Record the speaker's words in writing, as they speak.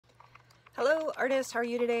Hello artists, how are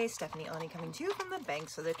you today? Stephanie Aune coming to you from the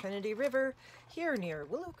banks of the Trinity River here near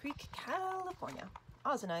Willow Creek, California.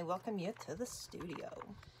 Oz and I welcome you to the studio.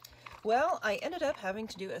 Well, I ended up having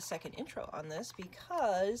to do a second intro on this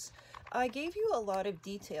because I gave you a lot of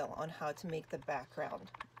detail on how to make the background.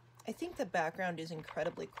 I think the background is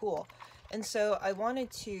incredibly cool, and so I wanted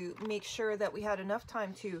to make sure that we had enough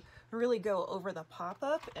time to really go over the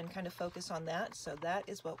pop-up and kind of focus on that, so that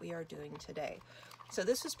is what we are doing today. So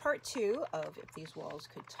this is part 2 of If These Walls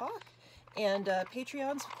Could Talk, and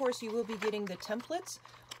Patreons, of course, you will be getting the templates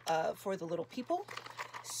for the little people,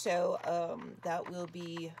 so that will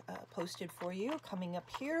be posted for you coming up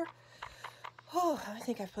here. Oh, I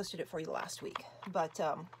think I've posted it for you last week, but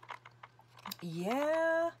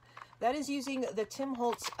yeah, that is using the Tim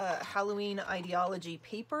Holtz Halloween Ideology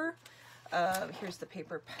paper. Here's the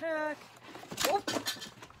paper pack. Oh,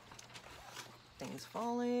 things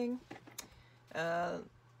falling.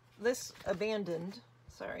 This abandoned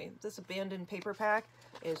paper pack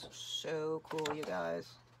is so cool, you guys.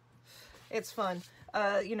 It's fun.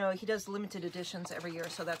 You know, he does limited editions every year,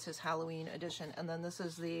 so that's his Halloween edition. And then this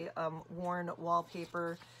is the worn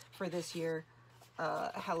wallpaper for this year,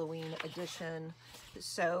 Halloween edition.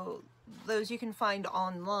 So those you can find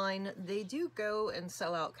online. They do go and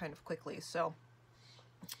sell out kind of quickly. So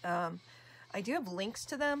I do have links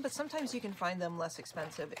to them, but sometimes you can find them less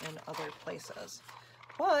expensive in other places.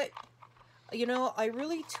 But, you know, I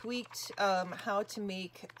really tweaked how to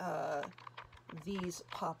make these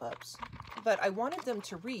pop-ups, but I wanted them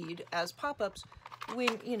to read as pop-ups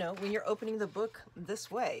when, you know, when you're opening the book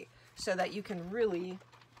this way, so that you can really,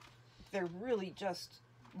 they're really just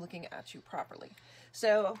looking at you properly.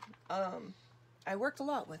 So I worked a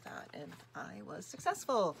lot with that, and I was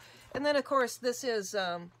successful. And then, of course, this is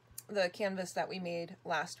the canvas that we made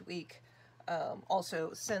last week.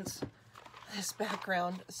 Also, since this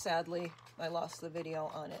background, sadly, I lost the video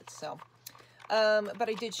on it, so but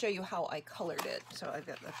I did show you how I colored it, so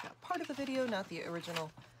that's part of the video, not the original.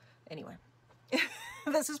 Anyway,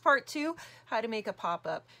 this is part 2, how to make a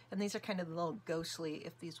pop-up, and these are kind of the little ghostly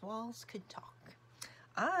If These Walls Could Talk.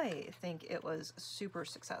 I think it was super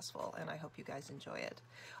successful, and I hope you guys enjoy it.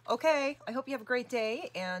 Okay, I hope you have a great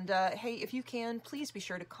day, and hey, if you can, please be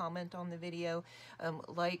sure to comment on the video,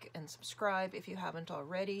 like and subscribe if you haven't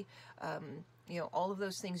already. You know, all of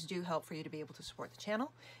those things do help for you to be able to support the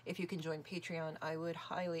channel. If you can join Patreon, I would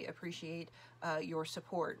highly appreciate your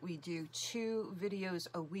support. We do 2 videos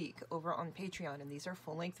a week over on Patreon, and these are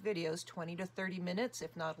full-length videos, 20 to 30 minutes,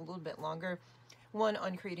 if not a little bit longer. One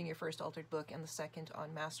on creating your first altered book, and the second on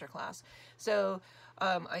masterclass. So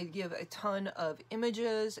I give a ton of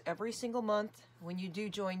images every single month. When you do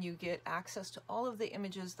join, you get access to all of the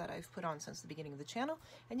images that I've put on since the beginning of the channel,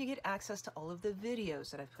 and you get access to all of the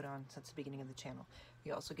videos that I've put on since the beginning of the channel.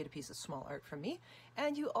 You also get a piece of small art from me,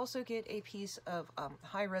 and you also get a piece of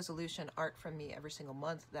high resolution art from me every single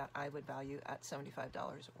month that I would value at $75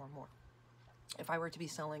 or more if I were to be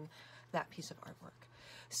selling that piece of artwork.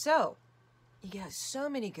 So you get so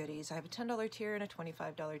many goodies. I have a $10 tier and a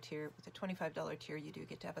 $25 tier. With a $25 tier, you do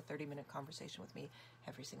get to have a 30-minute conversation with me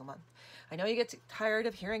every single month. I know you get tired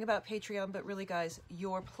of hearing about Patreon, but really, guys,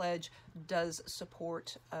 your pledge does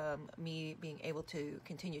support me being able to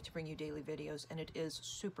continue to bring you daily videos, and it is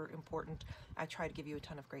super important. I try to give you a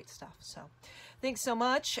ton of great stuff. So thanks so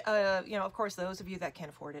much. You know, of course, those of you that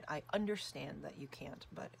can't afford it, I understand that you can't,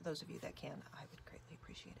 but those of you that can, I would greatly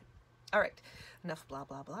appreciate it. All right, enough blah,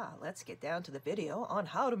 blah, blah. Let's get down to the video on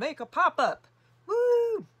how to make a pop-up.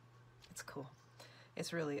 Woo! It's cool.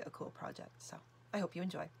 It's really a cool project, so I hope you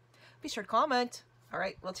enjoy. Be sure to comment. All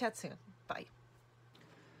right, we'll chat soon. Bye.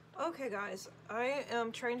 Okay, guys, I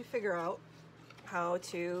am trying to figure out how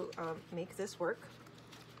to make this work.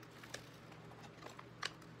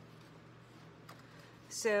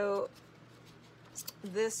 So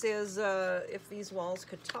this is If These Walls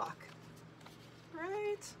Could Talk,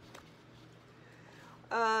 right?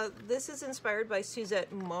 This is inspired by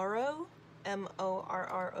Suzette Morrow,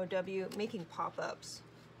 M-O-R-R-O-W, making pop-ups.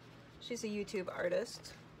 She's a YouTube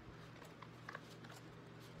artist.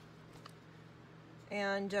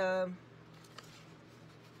 And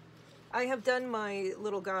I have done my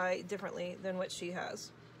little guy differently than what she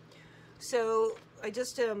has. So I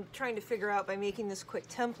just am trying to figure out, by making this quick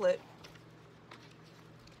template,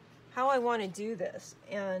 how I want to do this.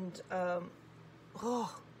 And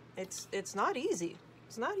oh, it's not easy.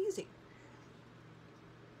 It's not easy.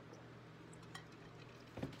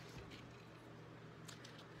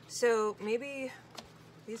 So maybe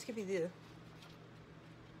these could be the...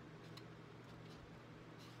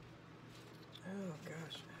 Oh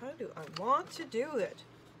gosh, how do I want to do it?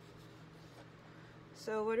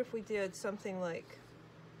 So what if we did something like,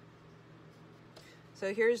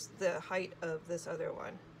 so here's the height of this other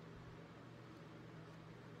one.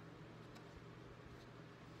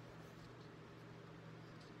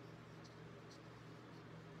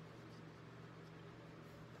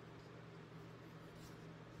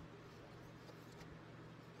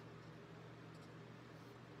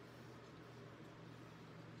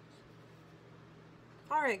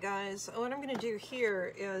 All right, guys, what I'm going to do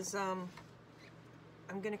here is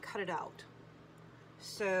I'm going to cut it out.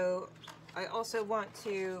 So I also want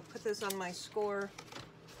to put this on my score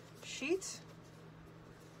sheet.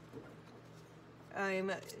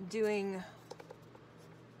 I'm doing,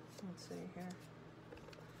 let's see here,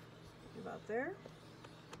 about there.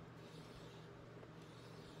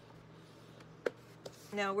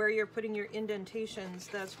 Now where you're putting your indentations,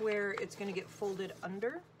 that's where it's going to get folded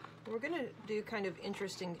under. We're going to do kind of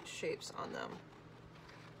interesting shapes on them.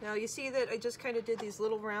 Now you see that I just kind of did these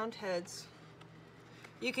little round heads.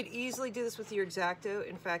 You could easily do this with your X-Acto.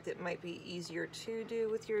 In fact, it might be easier to do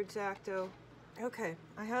with your X-Acto. Okay,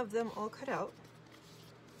 I have them all cut out.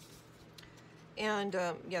 And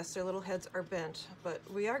yes, their little heads are bent, but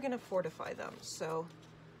we are going to fortify them. So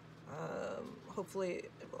hopefully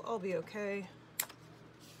it will all be okay.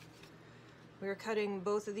 We're cutting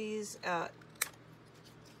both of these at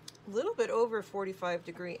a little bit over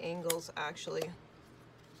 45-degree angles, actually.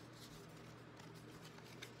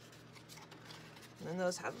 And then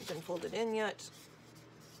those haven't been folded in yet.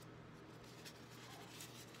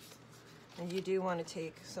 And you do want to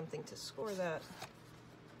take something to score that.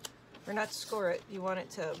 Or not score it, you want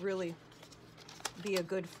it to really be a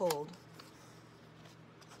good fold.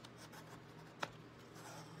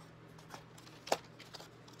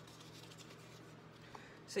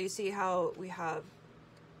 So you see how we have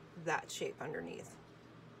that shape underneath.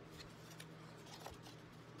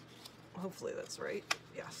 Hopefully that's right.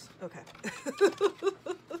 Yes, okay.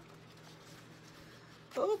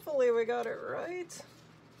 Hopefully we got it right.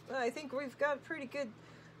 I think we've got pretty good.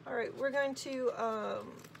 All right, we're going to,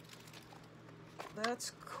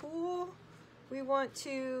 that's cool. We want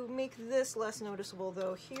to make this less noticeable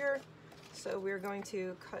though here. So we're going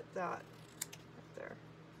to cut that right there.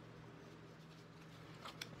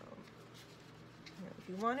 If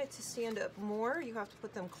you want it to stand up more, you have to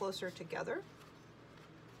put them closer together.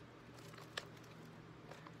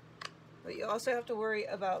 But you also have to worry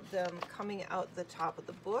about them coming out the top of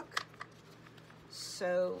the book.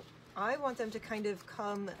 So I want them to kind of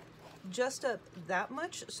come just up that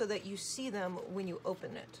much so that you see them when you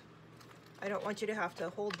open it. I don't want you to have to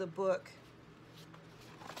hold the book,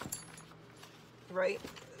 right?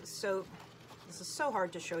 So this is so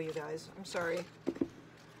hard to show you guys. I'm sorry.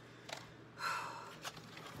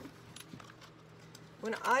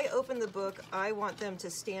 When I open the book, I want them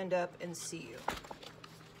to stand up and see you.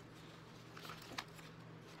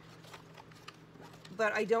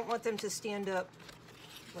 But I don't want them to stand up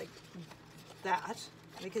like that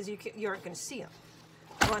because you aren't going to see them.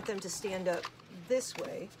 I want them to stand up this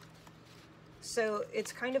way. So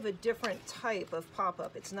it's kind of a different type of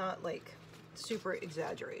pop-up. It's not like super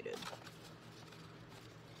exaggerated.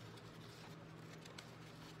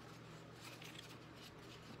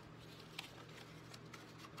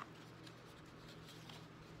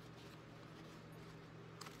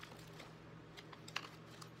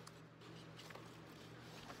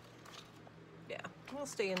 We'll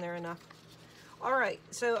stay in there enough. All right,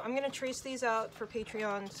 so I'm going to trace these out for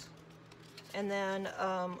Patreons, and then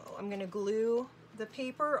I'm going to glue the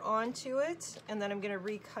paper onto it, and then I'm going to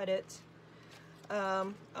recut it.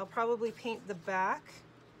 I'll probably paint the back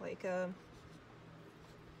like a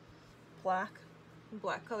black.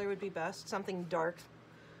 Black color would be best, something dark.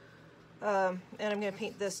 And I'm going to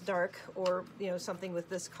paint this dark, or something with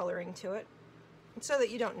this coloring to it, so that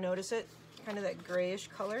you don't notice it. Kind of that grayish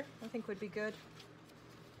color, I think would be good.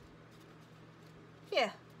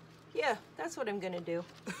 Yeah, that's what I'm gonna do.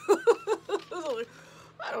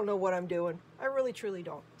 I don't know what I'm doing. I really, truly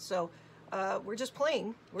don't. So we're just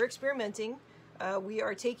playing. We're experimenting. We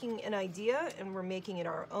are taking an idea and we're making it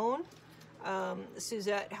our own.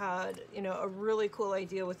 Suzette had, a really cool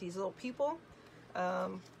idea with these little people.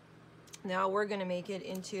 Now we're gonna make it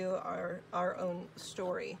into our own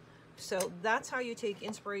story. So that's how you take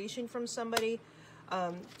inspiration from somebody.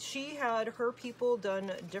 She had her people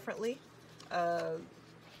done differently.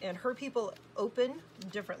 And her people open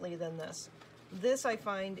differently than this. This I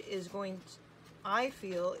find is I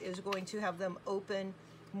feel is going to have them open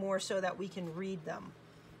more so that we can read them,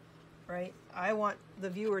 right? I want the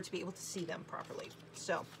viewer to be able to see them properly.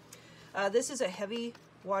 So this is a heavy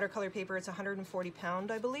watercolor paper. It's 140 pound,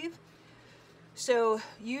 I believe. So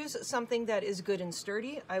use something that is good and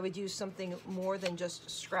sturdy. I would use something more than just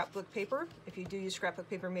scrapbook paper. If you do use scrapbook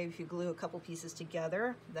paper, maybe if you glue a couple pieces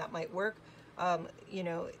together, that might work. You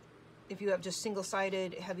know, if you have just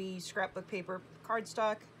single-sided heavy scrapbook paper,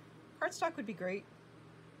 cardstock would be great.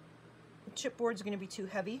 Chipboard's going to be too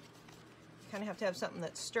heavy. You kind of have to have something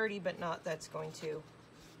that's sturdy, but not that's going to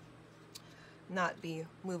not be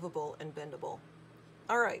movable and bendable.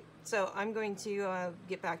 All right, so I'm going to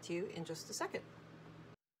get back to you in just a second.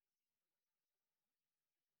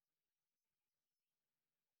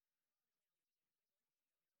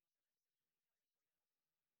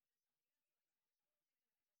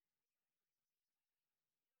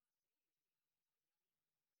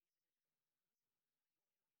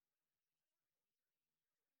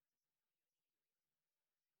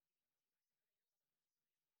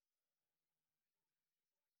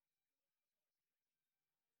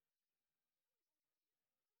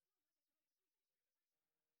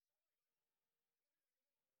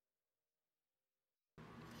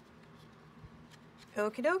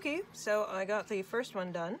 Okie dokie, so I got the first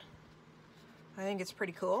one done. I think it's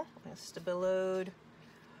pretty cool. Stabilode.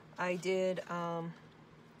 I did,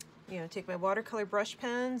 you know, take my watercolor brush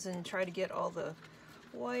pens and try to get all the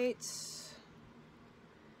white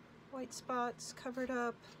spots covered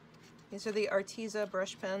up. These are the Arteza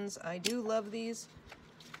brush pens. I do love these.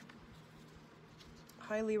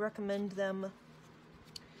 Highly recommend them.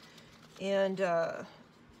 And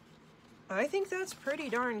I think that's pretty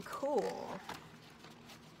darn cool.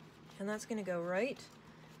 And that's going to go right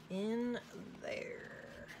in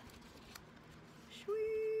there.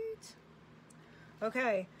 Sweet.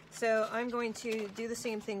 Okay, so I'm going to do the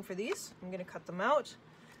same thing for these. I'm going to cut them out,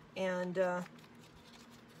 and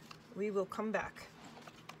we will come back.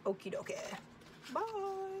 Okie dokie. Bye.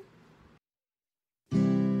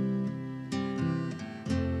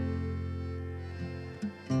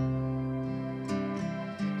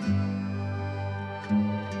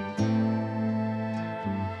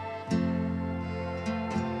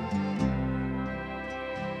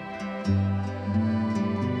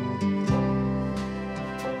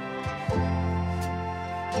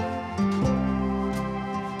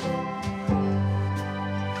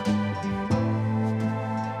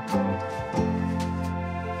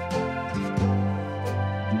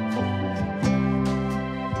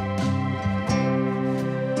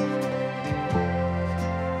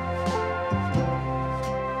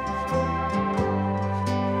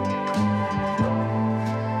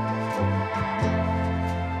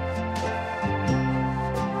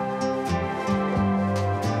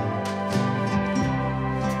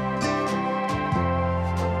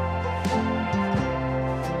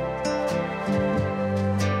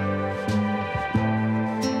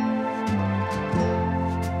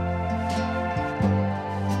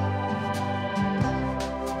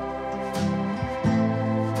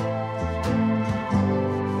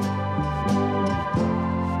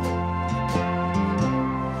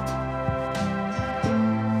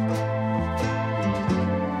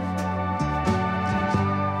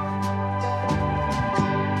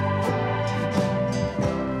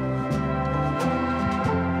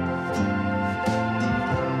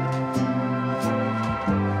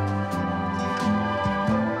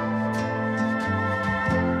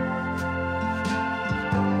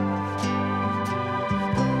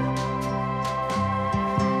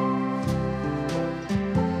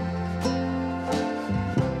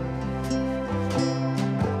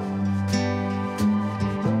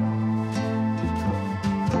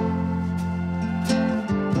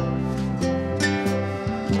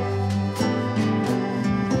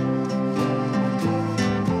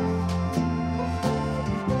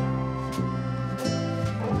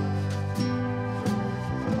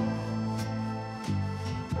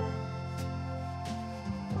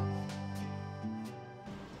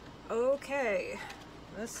 Okay,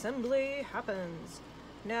 assembly happens.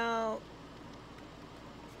 Now,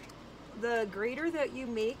 the greater that you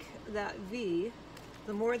make that V,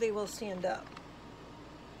 the more they will stand up.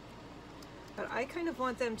 But I kind of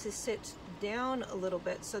want them to sit down a little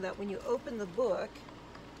bit so that when you open the book,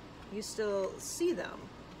 you still see them.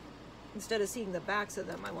 Instead of seeing the backs of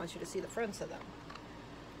them, I want you to see the fronts of them.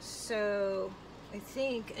 So I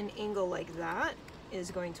think an angle like that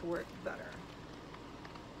is going to work better.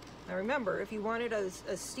 Now remember, if you wanted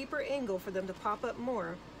a steeper angle for them to pop up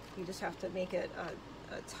more, you just have to make it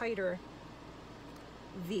a tighter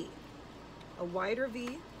V. A wider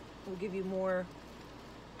V will give you more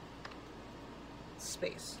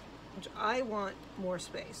space, which I want more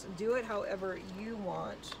space. Do it however you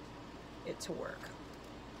want it to work.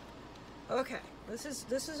 Okay, this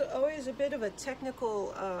is always a bit of a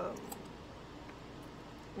technical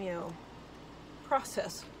you know,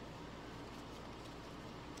 process.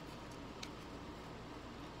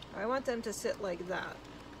 I want them to sit like that.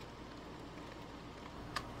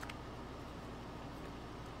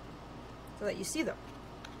 So that you see them.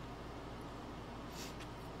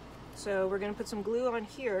 So we're going to put some glue on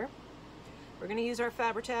here. We're going to use our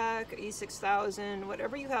Fabri-Tac E6000,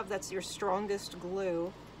 whatever you have that's your strongest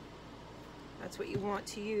glue. That's what you want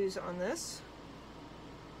to use on this.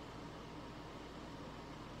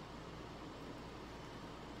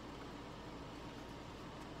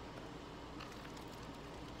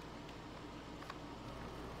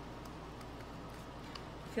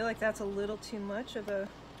 I feel like that's a little too much of a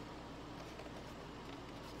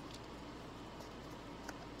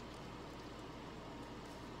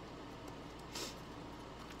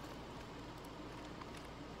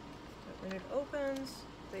when it opens,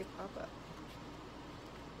 they pop up.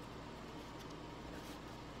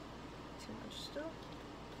 Too much still.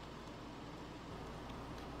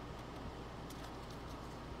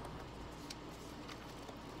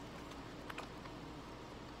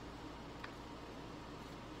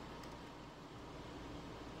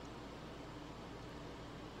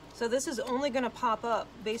 So this is only going to pop up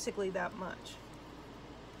basically that much.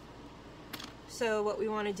 So what we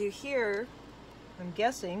want to do here, I'm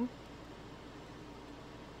guessing,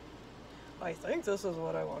 I think this is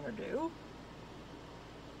what I want to do.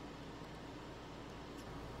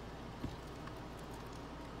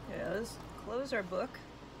 Is close our book,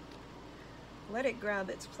 let it grab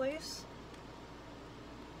its place,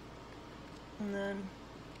 and then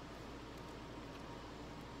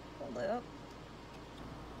hold it up,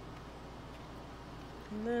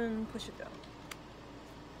 and then push it down.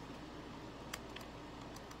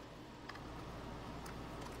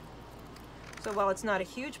 So while it's not a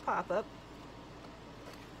huge pop-up,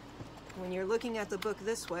 when you're looking at the book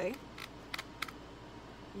this way,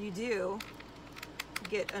 you do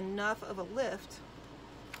get enough of a lift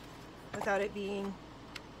without it being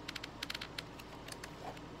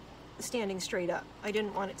standing straight up. I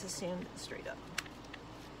didn't want it to stand straight up.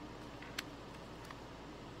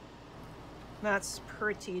 That's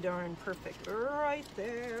pretty darn perfect right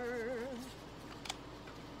there.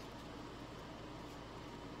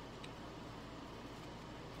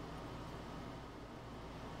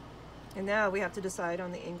 And now we have to decide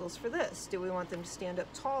on the angles for this. Do we want them to stand up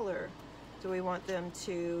taller? Do we want them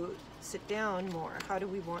to sit down more? How do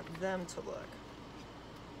we want them to look?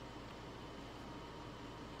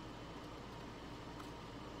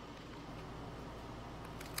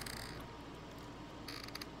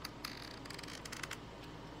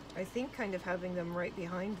 I think kind of having them right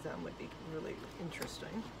behind them would be really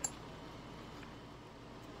interesting.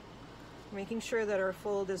 Making sure that our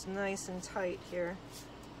fold is nice and tight here.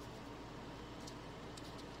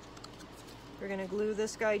 We're going to glue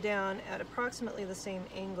this guy down at approximately the same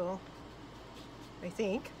angle, I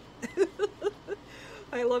think.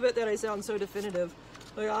 I love it that I sound so definitive.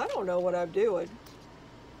 Like, I don't know what I'm doing.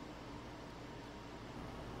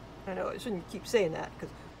 I know I shouldn't keep saying that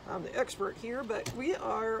because I'm the expert here, but we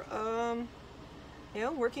are, you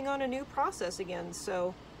know, working on a new process again.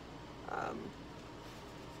 So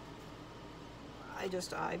I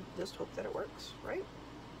just hope that it works, right?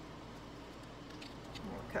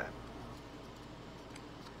 Okay.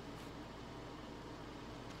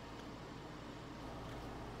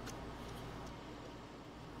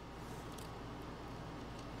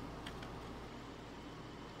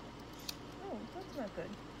 That's not good.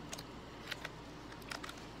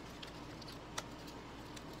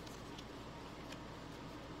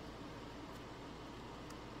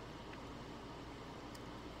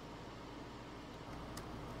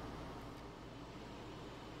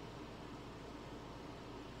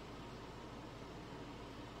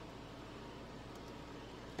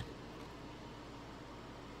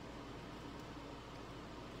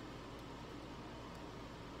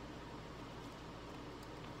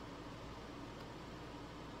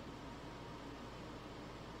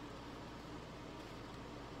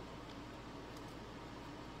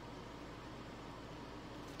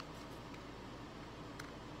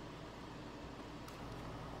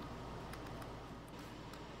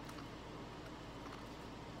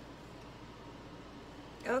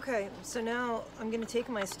 Okay, so now I'm going to take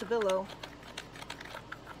my Stabilo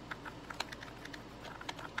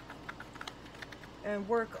and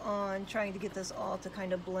work on trying to get this all to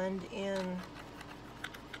kind of blend in.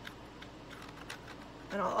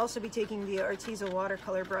 And I'll also be taking the Arteza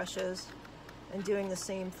watercolor brushes and doing the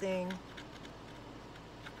same thing.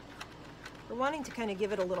 We're wanting to kind of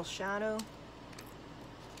give it a little shadow.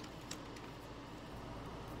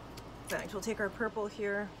 In fact, we'll take our purple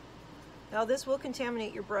here Now this will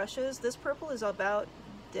contaminate your brushes. This purple is about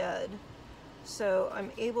dead, so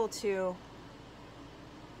I'm able to,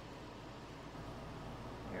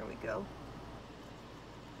 there we go.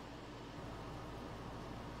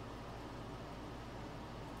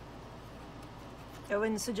 I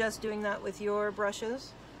wouldn't suggest doing that with your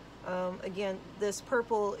brushes. Again, this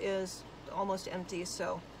purple is almost empty,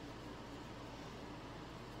 so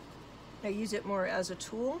I use it more as a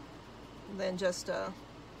tool than just a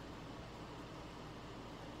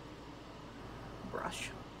brush.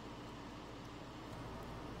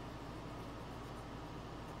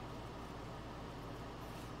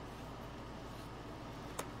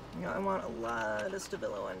 You know, I want a lot of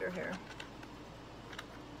stabilo under here.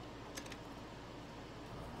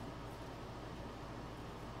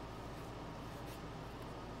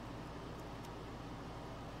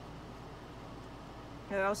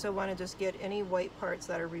 I also want to just get any white parts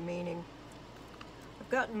that are remaining. I've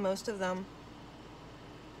gotten most of them.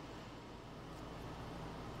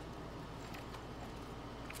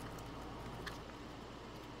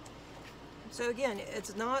 So again,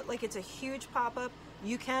 it's not like it's a huge pop-up.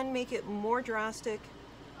 You can make it more drastic,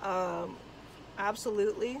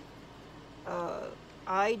 absolutely.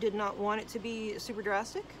 I did not want it to be super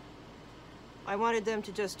drastic. I wanted them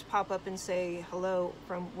to just pop up and say hello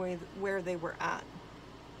from where they were at.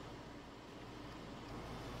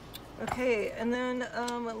 Okay, and then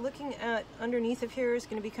looking at underneath of here is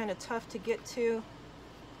going to be kind of tough to get to.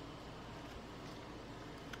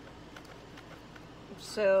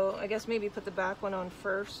 So I guess maybe put the back one on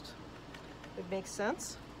first. It makes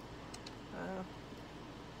sense.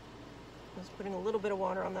 Just putting a little bit of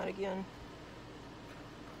water on that again.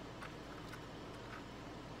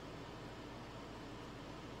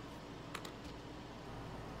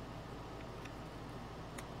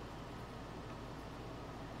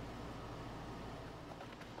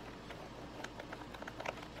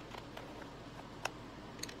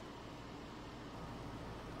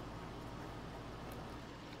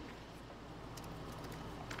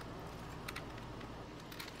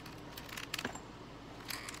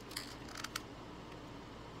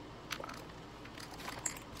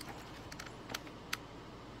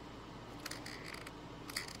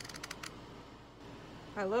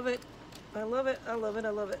 I love it. I love it. I love it.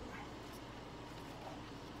 I love it.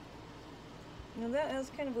 Now that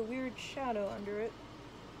has kind of a weird shadow under it.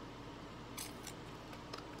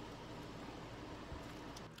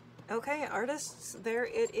 Okay, artists, there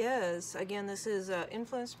it is. Again, this is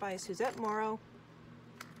influenced by Suzette Morrow,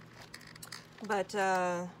 but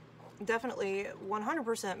definitely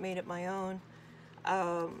 100% made it my own.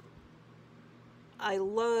 I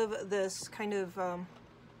love this kind of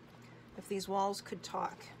if these walls could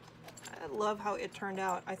talk. I love how it turned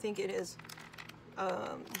out. I think it is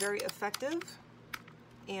very effective,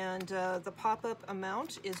 and the pop-up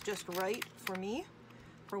amount is just right for me,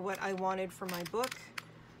 for what I wanted for my book.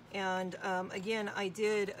 And again, I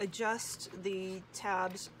did adjust the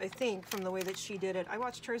tabs, I think, from the way that she did it. I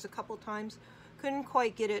watched hers a couple times, couldn't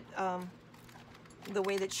quite get it the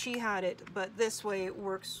way that she had it, but this way it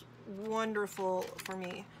works wonderful for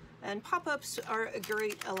me. And pop-ups are a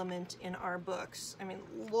great element in our books. I mean,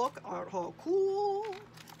 look at how cool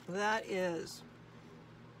that is.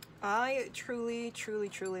 I truly, truly,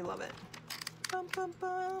 truly love it. Bum, bum,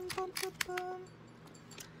 bum, bum, bum, bum.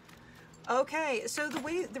 Okay, so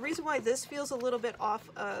the reason why this feels a little bit off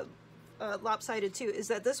lopsided too is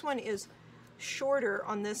that this one is shorter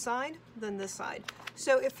on this side than this side.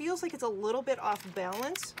 So it feels like it's a little bit off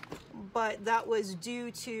balance, but that was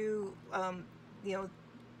due to, you know,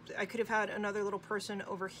 I could have had another little person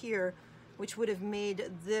over here, which would have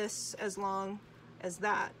made this as long as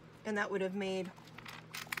that, and that would have made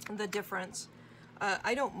the difference.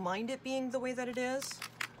 I don't mind it being the way that it is.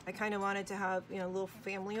 I kind of wanted to have, you know, a little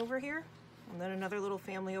family over here, and then another little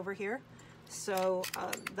family over here. So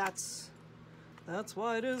that's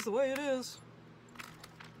why it is the way it is.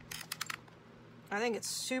 I think it's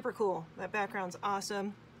super cool. That background's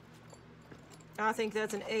awesome. I think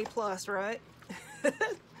that's an A+, right?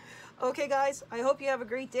 Okay, guys, I hope you have a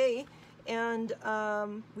great day, and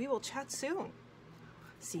we will chat soon.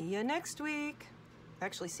 See you next week.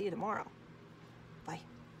 Actually, see you tomorrow.